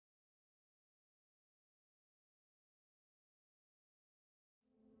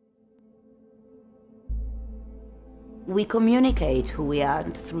We communicate who we are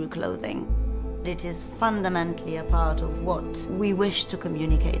through clothing. It is fundamentally a part of what we wish to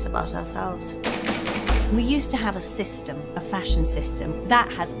communicate about ourselves. We used to have a system, a fashion system.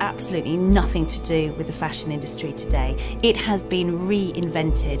 That has absolutely nothing to do with the fashion industry today. It has been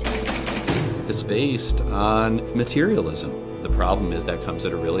reinvented. It's based on materialism. The problem is that comes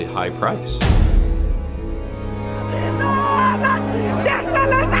at a really high price.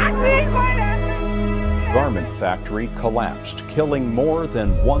 Garment factory collapsed, killing more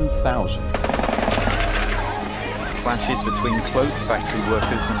than 1,000. Clashes between clothes factory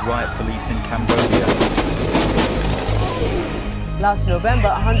workers and riot police in Cambodia. Last November,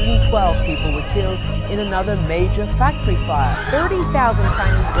 112 people were killed in another major factory fire. 30,000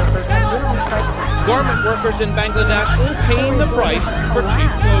 Chinese workers have been on strike. Garment workers in Bangladesh paying the price for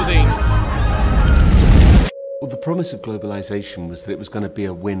cheap clothing. Well, the promise of globalization was that it was going to be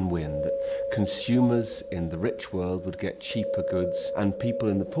a win-win, that consumers in the rich world would get cheaper goods and people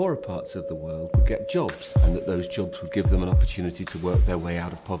in the poorer parts of the world would get jobs, and that those jobs would give them an opportunity to work their way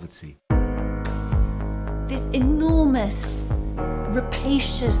out of poverty. This enormous,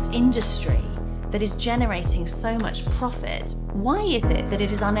 rapacious industry that is generating so much profit, why is it that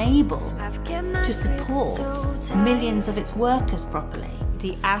it is unable to support millions of its workers properly?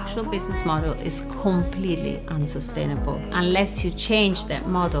 The actual business model is completely unsustainable. Unless you change that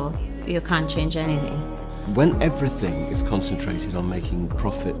model, you can't change anything. When everything is concentrated on making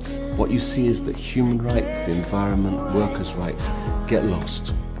profits, what you see is that human rights, the environment, workers' rights get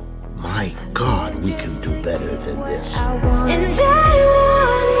lost. My God, we can do better than this. And I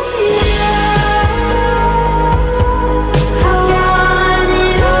want it.